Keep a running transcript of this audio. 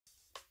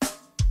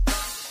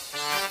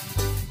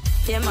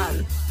Yeah,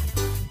 man.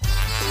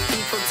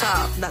 People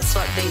talk, that's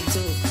what they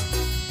do.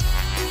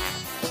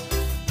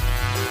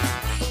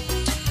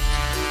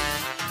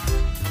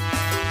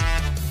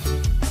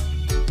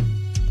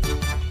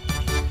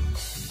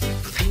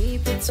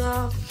 People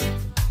talk,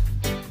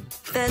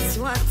 that's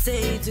what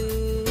they do.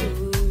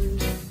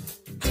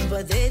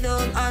 But they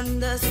don't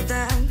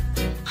understand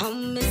how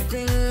me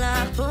still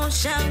I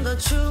push and go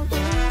through.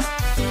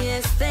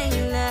 Yes, they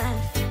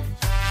laugh,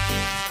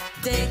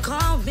 they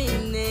call me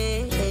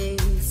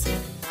names,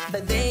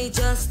 but they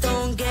just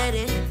don't get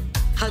it.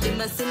 How they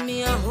messing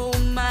me, I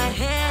hold my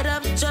head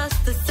up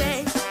just to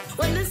say.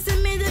 When they see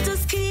me, they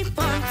just keep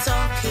on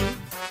talking.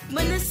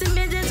 When they see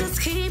me, they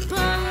just keep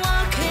on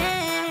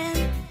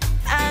walking.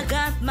 I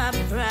got my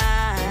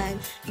pride,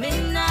 me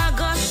not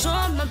gonna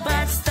show my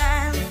bad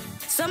stand.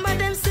 Some of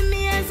them see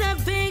me as a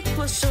big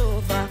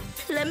pushover.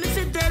 Let me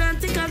fit dead and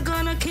think I'm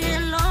gonna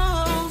kill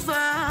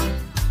over.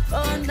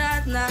 Oh,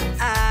 not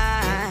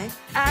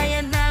I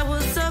and I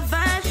will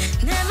survive.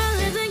 Never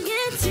let them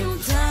get you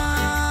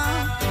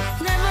down.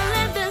 Never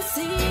let them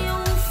see you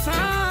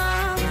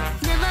frown.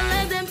 Never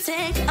let them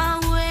take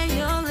away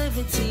your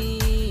liberty.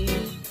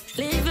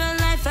 Live your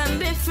life and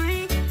be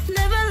free.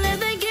 Never let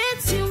them get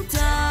you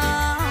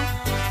down.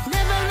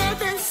 Never let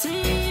them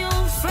see you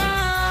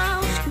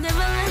frown.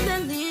 Never let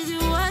them lead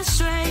you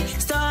astray.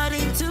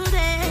 Starting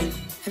today,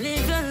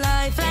 live your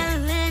life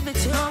and live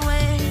it your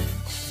way.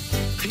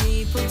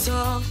 People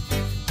talk,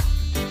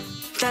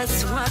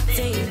 that's what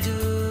they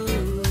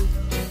do,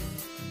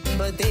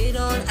 but they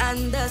don't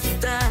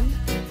understand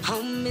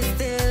how me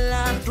still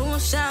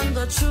approach and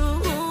the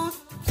truth.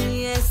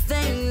 Yes,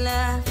 they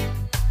laugh,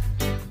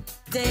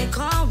 they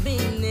call me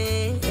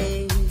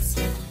names,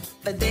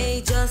 but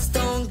they just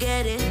don't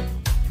get it.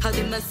 How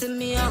they messing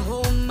me, I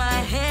hold my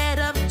head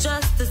up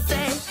just to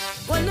say.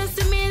 When they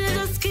see me, they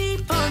just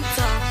keep on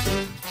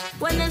talking.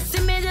 When they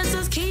see me, they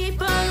just keep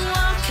on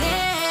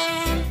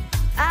walking.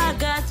 I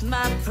got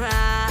my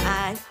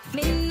pride,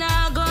 me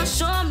not gonna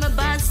show my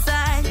bad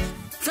side.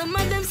 Some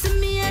of them see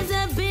me as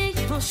a big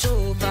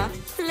pushover.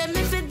 Let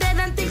me fit dead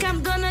and think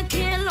I'm gonna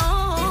kill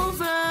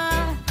over.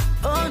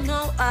 Oh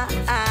no,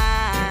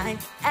 I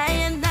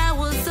and I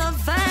will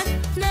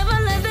survive. Never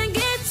let them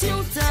get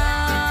you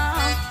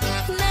down.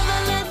 Never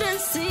let them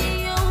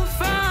see you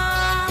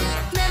frown.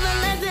 Never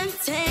let them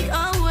take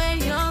away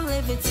your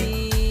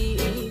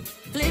liberty.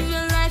 Live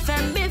your life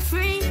and be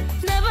free.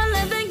 Never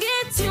let them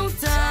get you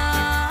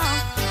down.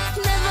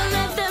 Never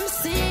let them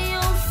see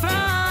you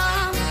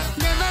frown.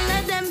 Never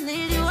let them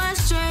lead you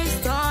astray.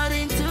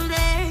 Starting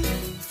today,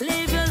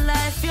 live your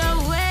life your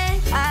way.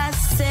 I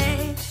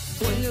say,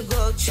 when you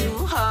go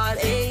through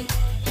heartache,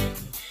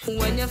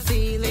 when you're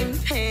feeling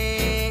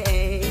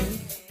pain,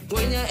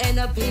 when you end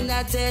up in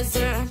a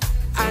desert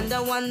and I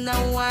wonder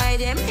why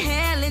them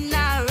hell in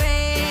the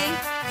rain.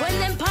 When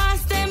them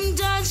past them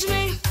judge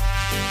me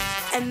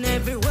and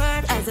every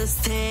word has a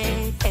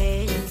stain.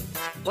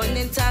 When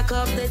they talk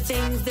of the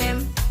things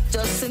them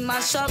just in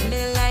mash up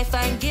me life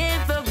and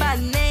give a bad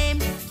name.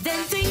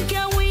 Then think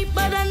you're weak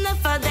but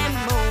enough of them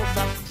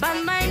over.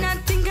 But mine not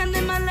think and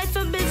them my life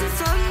a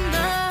business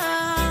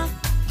under.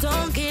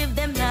 Don't give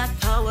them that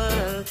power.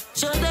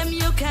 Show them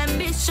you can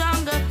be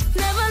stronger.